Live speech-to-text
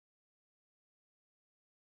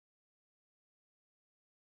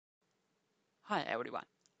Hi everyone,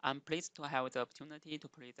 I'm pleased to have the opportunity to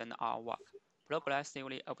present our work,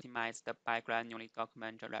 Progressively Optimized Bi-Granular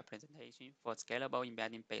Document Representation for Scalable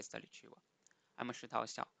Embedding-Based Retrieval. I'm Shitao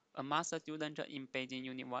Xiao, a master student in Beijing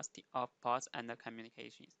University of Ports and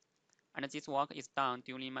Communications, and this work is done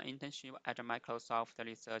during my internship at Microsoft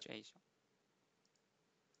Research Asia.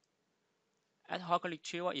 Ad hoc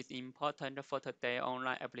retrieval is important for today's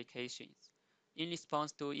online applications. In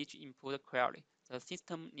response to each input query, the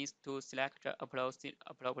system needs to select the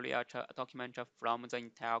appropriate document from the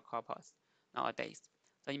entire corpus. Nowadays,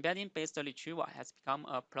 the embedding-based retrieval has become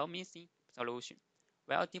a promising solution,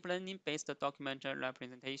 while deep learning-based document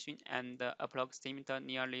representation and approximate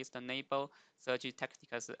nearest neighbor search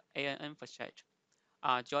techniques (ANN for short)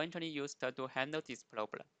 are jointly used to handle this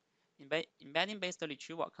problem. Embedding-based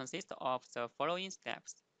retrieval consists of the following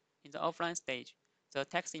steps. In the offline stage, the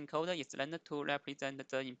text encoder is learned to represent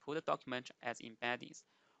the input document as embeddings,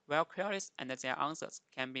 while queries and their answers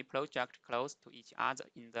can be projected close to each other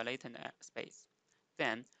in the latent space.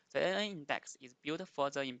 Then, the AN index is built for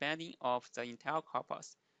the embedding of the entire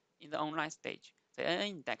corpus. In the online stage, the AN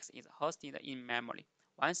index is hosted in memory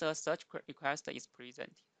once a search request is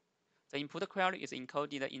presented. The input query is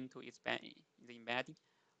encoded into the embedding,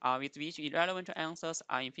 with which irrelevant answers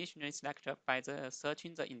are efficiently selected by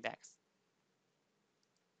searching the index.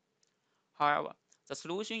 However, the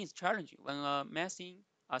solution is challenging when a massive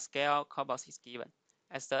scale corpus is given,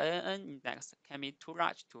 as the ANN index can be too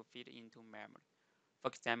large to fit into memory. For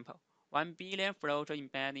example, 1 billion float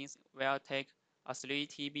embeddings will take a 3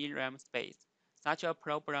 TB RAM space. Such a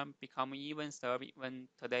problem becomes even serving when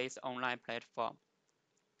today's online platform.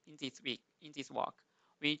 In this work,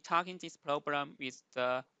 we tackle this problem with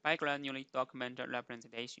the bi-granular document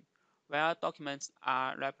representation, where documents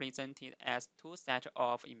are represented as two sets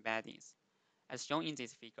of embeddings, as shown in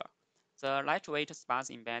this figure. The lightweight sparse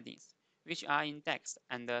embeddings, which are indexed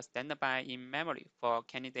and standby in memory for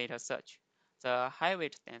candidate search. The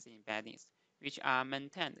heavyweight dense embeddings, which are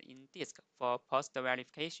maintained in disk for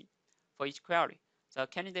post-verification. For each query, the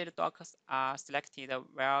candidate docs are selected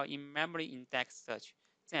while in memory index search.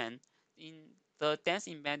 Then, in the dense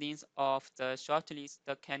embeddings of the shortlist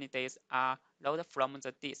candidates are loaded from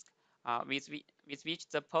the disk, with which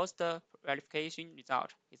the post-verification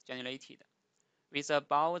result is generated. With a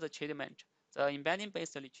bound treatment, the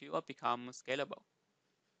embedding-based retrieval becomes scalable.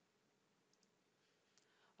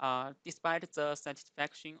 Despite the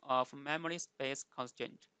satisfaction of memory space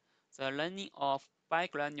constraint, the learning of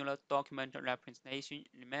bi-granular document representation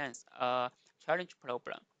remains a challenge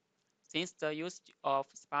problem. Since the usage of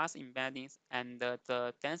sparse embeddings and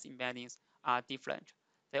the dense embeddings are different,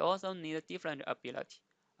 they also need different ability.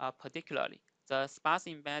 Particularly, the sparse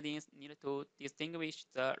embeddings need to distinguish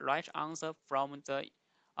the right answer from the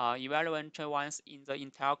irrelevant ones in the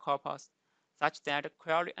entire corpus, such that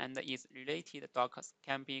query and its related docs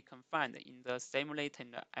can be confined in the same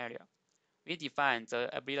latent area. We define the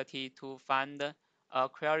ability to find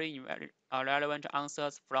query relevant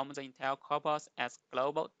answers from the entire corpus as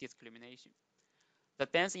global discrimination. The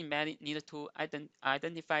dense embedding needs to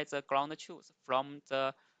identify the ground truth from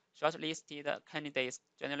the shortlisted candidates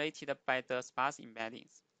generated by the sparse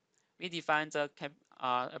embeddings. We define the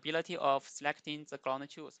ability of selecting the ground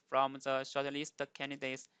truth from the shortlisted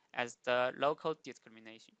candidates as the local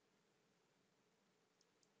discrimination.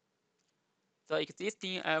 The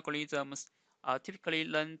existing algorithms typically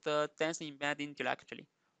learn the dense embedding directly.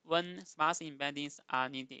 When sparse embeddings are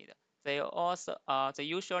needed, they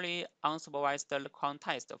usually unsupervised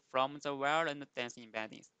quantized from the well-learned dense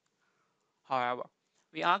embeddings. However,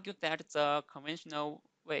 we argue that the conventional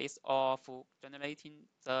ways of generating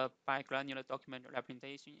the bi-granular document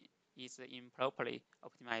representation is improperly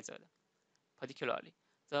optimized. Particularly,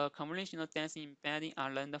 the conventional dense embedding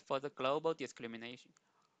are learned for the global discrimination.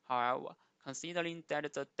 However, considering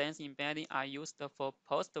that the dense embedding are used for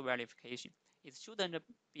post-verification, it shouldn't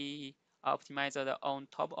be optimized on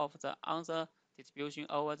top of the answer distribution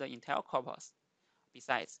over the entire corpus.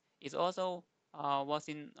 Besides, it's also worth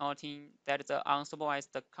noting that the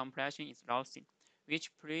unsupervised compression is lossy, which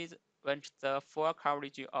prevents the full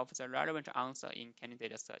coverage of the relevant answer in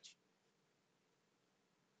candidate search.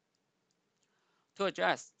 To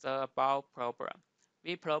address the above problem,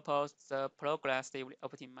 we propose the progressively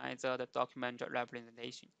optimized document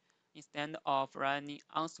representation. Instead of running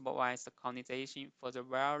unsupervised quantization for the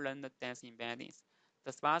well-learned dense embeddings,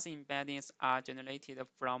 the sparse embeddings are generated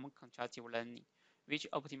from constructive learning, which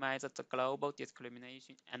optimizes the global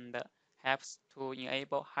discrimination and helps to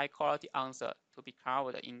enable high-quality answers to be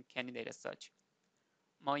covered in candidate search.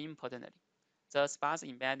 More importantly, the sparse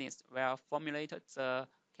embeddings will formulate the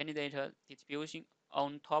candidate distribution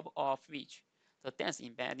on top of which The dense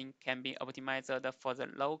embedding can be optimized for the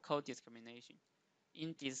local discrimination.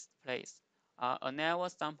 In this place, a narrow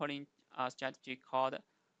sampling strategy called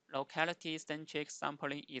locality-centric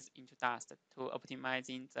sampling is introduced to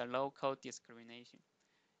optimizing the local discrimination.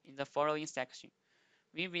 In the following section,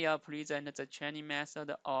 we will present the training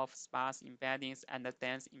method of sparse embeddings and the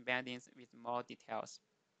dense embeddings with more details.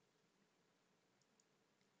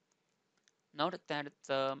 Note that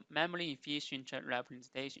the memory-efficient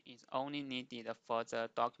representation is only needed for the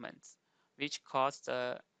documents, which cause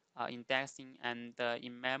the indexing and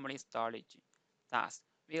in-memory storage. Thus,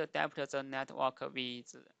 we adapt the network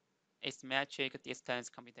with asymmetric distance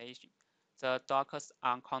computation. The dockers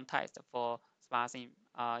are quantized for sparse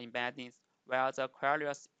embeddings, while the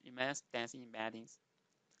queries remains dense embeddings.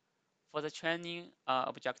 For the training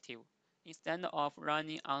objective, instead of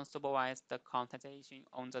running unsupervised quantization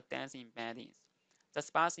on the dense embeddings, the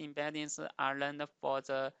sparse embeddings are learned for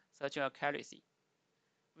the search accuracy.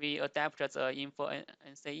 We adapt the info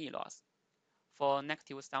NCE loss. For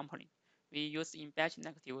negative sampling, we use in-batch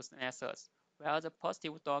negative methods, while the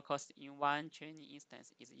positive dockers in one training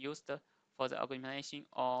instance is used for the augmentation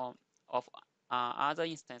of other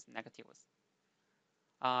instance negatives.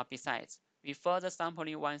 Besides, we further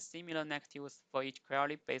sampling one similar negatives for each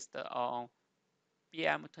query based on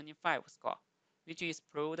BM25 score, which is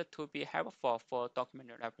proved to be helpful for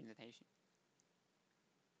document representation.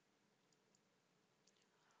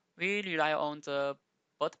 We rely on the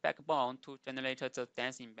bot backbone to generate the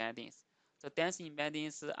dense embeddings. The dense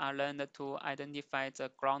embeddings are learned to identify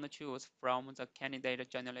the ground truth from the candidate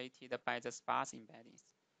generated by the sparse embeddings.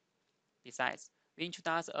 Besides, we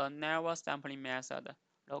introduce a narrow sampling method,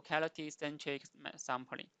 locality-centric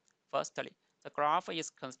sampling. Firstly, the graph is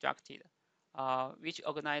constructed, which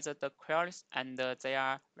organizes the queries and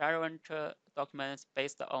their relevant documents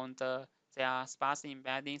based on their sparse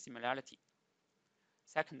embedding similarity.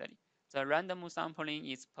 Secondly, the random sampling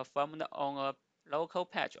is performed on a local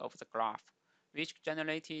patch of the graph, which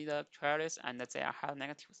generated the queries and their high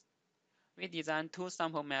negatives. We designed two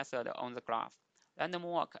sample methods on the graph, random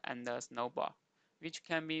walk and snowball, which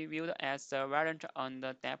can be viewed as the variant on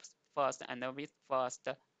the depth first and width first.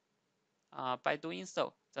 By doing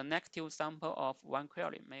so, the negative sample of one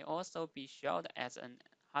query may also be shared as a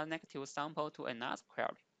hard negative sample to another query.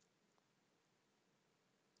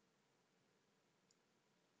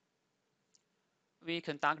 We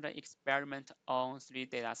conduct the experiment on 3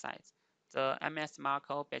 datasets, the MS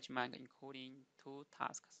Markov benchmark including 2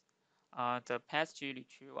 tasks, the pastry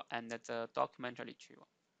retrieval and the document retrieval.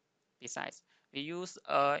 Besides, we use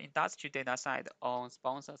an industry dataset on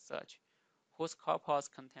sponsor search, whose corpus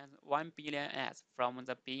contains 1 billion ads from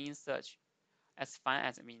the Bing search, as far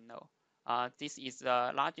as we know. This is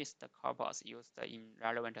the largest corpus used in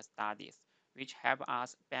relevant studies, which help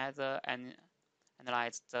us better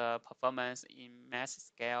analyze the performance in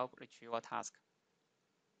mass-scale retrieval tasks.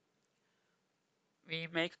 We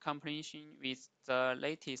make competition with the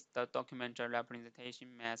latest document representation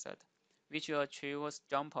method, which will achieve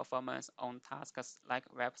strong performance on tasks like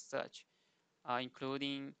web search,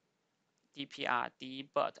 including DPR,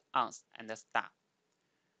 debug, ANS, and star.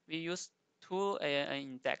 We use 2 ANN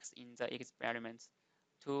index in the experiment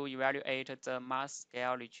to evaluate the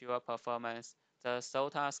mass-scale retrieval performance. The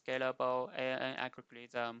SOTA scalable ANN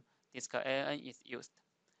algorithm disk ANN is used,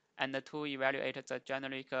 and to evaluate the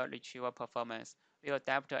generic retrieval performance, we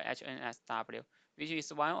adapt HNSW, which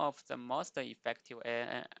is one of the most effective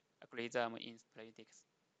ANN algorithms in statistics.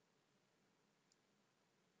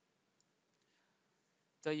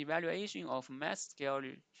 The evaluation of mass-scale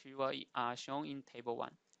retrieval are shown in Table 1,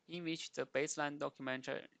 in which the baseline document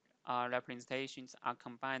representations are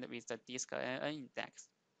combined with the disk ANN index.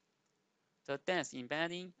 The dense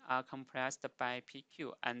embedding are compressed by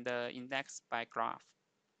PQ and indexed by graph.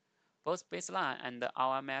 Both baseline and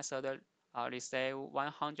our method receive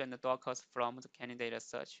 100 dockers from the candidate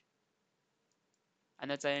search,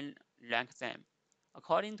 and then rank them.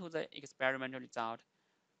 According to the experimental result,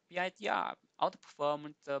 BIDR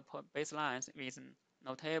outperformed the baselines with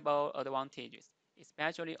notable advantages,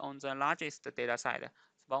 especially on the largest dataset,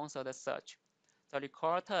 sponsored search. The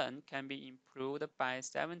record turn can be improved by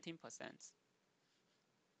 17%.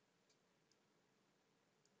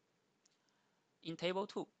 In Table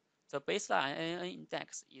 2, the baseline ANN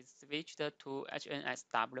index is switched to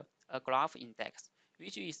HNSW, a graph index,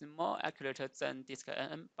 which is more accurate than disk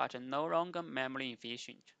ANN but no longer memory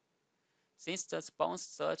efficient. Since the sponsored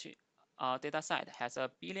search dataset has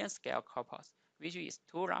a billion-scale corpus, which is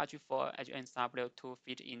too large for HNSW to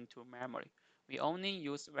fit into memory, we only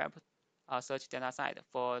use web search dataset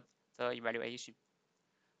for the evaluation.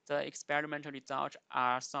 The experimental results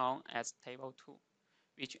are shown as Table 2,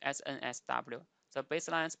 which SNSW. The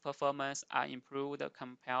baseline's performance are improved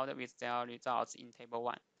compared with their results in Table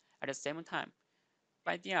 1. At the same time,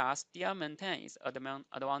 Bi-DR still maintains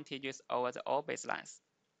advantages over the all baselines.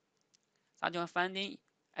 Such a finding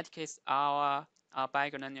indicates our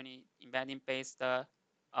Bi-Granular embedding-based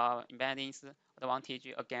embeddings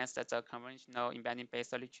advantage against the conventional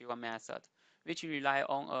embedding-based retrieval method, which rely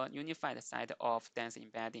on a unified set of dense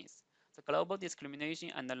embeddings. The global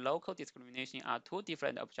discrimination and the local discrimination are two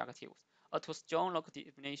different objectives. A too strong local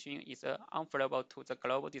discrimination is unfavorable to the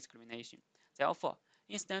global discrimination. Therefore,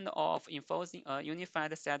 instead of enforcing a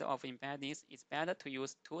unified set of embeddings, it's better to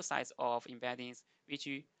use two sets of embeddings which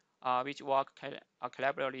work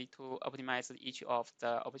collaboratively to optimize each of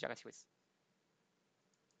the objectives.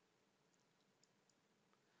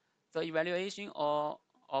 The evaluation of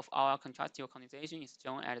our contrastive quantization is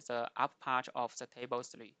shown at the upper part of the table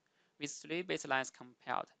 3. With three baselines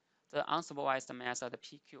compared, the unsupervised method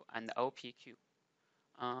PQ and OPQ,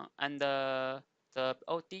 and the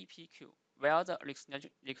ODPQ, where the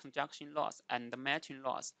reconstruction loss and the matching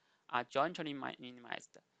loss are jointly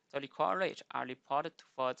minimized. The recall rates are reported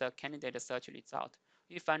for the candidate search result.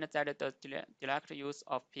 We find that the direct use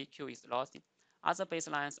of PQ is lost. Other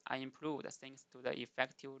baselines are improved thanks to the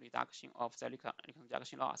effective reduction of the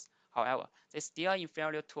reconstruction loss. However, they still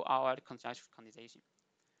inferior to our contrastive quantization.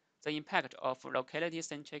 The impact of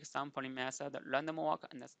locality-centric sampling method, random walk,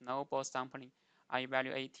 and snowball sampling are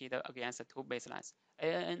evaluated against two baselines: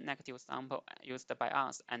 ANN negative sample used by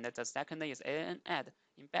us, and the second is ANN add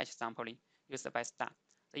in batch sampling used by STAR.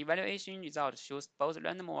 The evaluation result shows both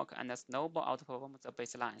random walk and snowball outperform the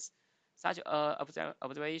baselines. Such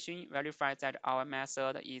observation verifies that our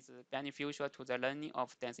method is beneficial to the learning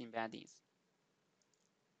of dense embeddings.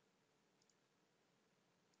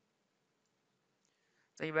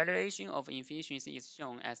 The evaluation of efficiency is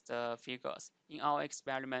shown as the figures. In our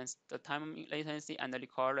experiments, the time latency and the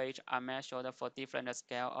recall rate are measured for different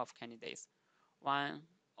scale of candidates.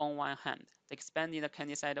 On one hand, the expanded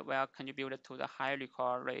candidate set will contribute to the high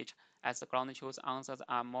recall rate as the ground truth answers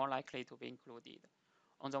are more likely to be included.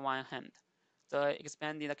 On the one hand, the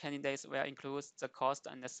expanded candidates will include the cost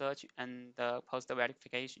and the search and the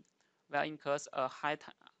post-verification, will incur a high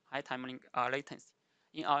time latency.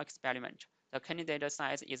 In our experiment, the candidate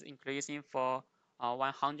size is increasing for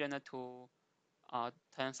 100 to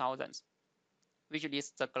 10,000, which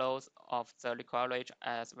leads the growth of the recall rate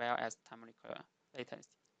as well as time latency.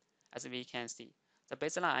 As we can see, the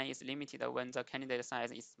baseline is limited when the candidate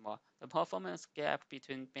size is small. The performance gap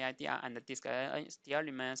between BIDR and disk still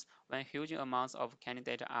remains when huge amounts of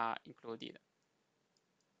candidates are included.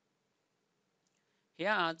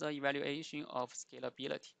 Here are the evaluation of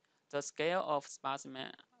scalability. The scale of sparse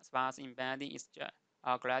embedding is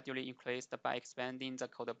gradually increased by expanding the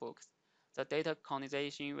codebooks. The data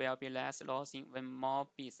quantization will be less losing when more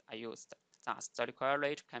bits are used. Thus, the recall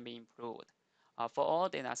rate can be improved. For all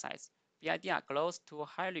data sets, BIDR grows to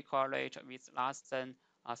high recall rate with less than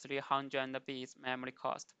 300 bits memory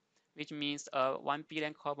cost, which means 1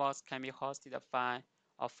 billion corpus can be hosted fine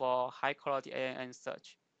for high-quality ANN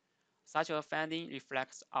search. Such a finding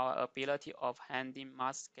reflects our ability of handling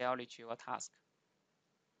mass-scale retrieval tasks.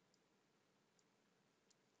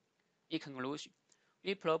 In conclusion,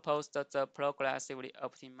 we proposed the progressively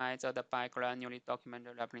optimized bi-granular document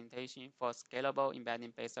representation for scalable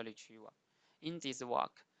embedding-based retrieval. In this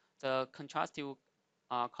work, the contrastive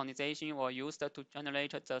quantization was used to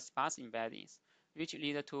generate the sparse embeddings, which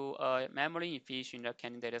lead to a memory-efficient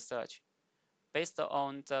candidate search. Based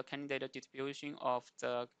on the candidate distribution of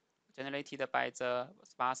the generated by the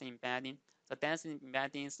sparse embedding, the dense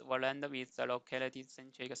embeddings were learned with the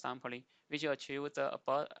locality-centric sampling, which achieved the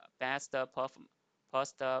best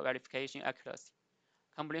post-verification accuracy.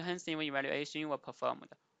 Comprehensive evaluation was performed,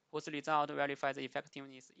 whose result verifies the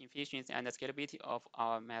effectiveness, efficiency, and scalability of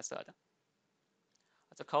our method.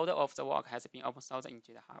 The code of the work has been open sourced in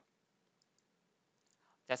GitHub.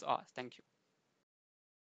 That's all. Thank you.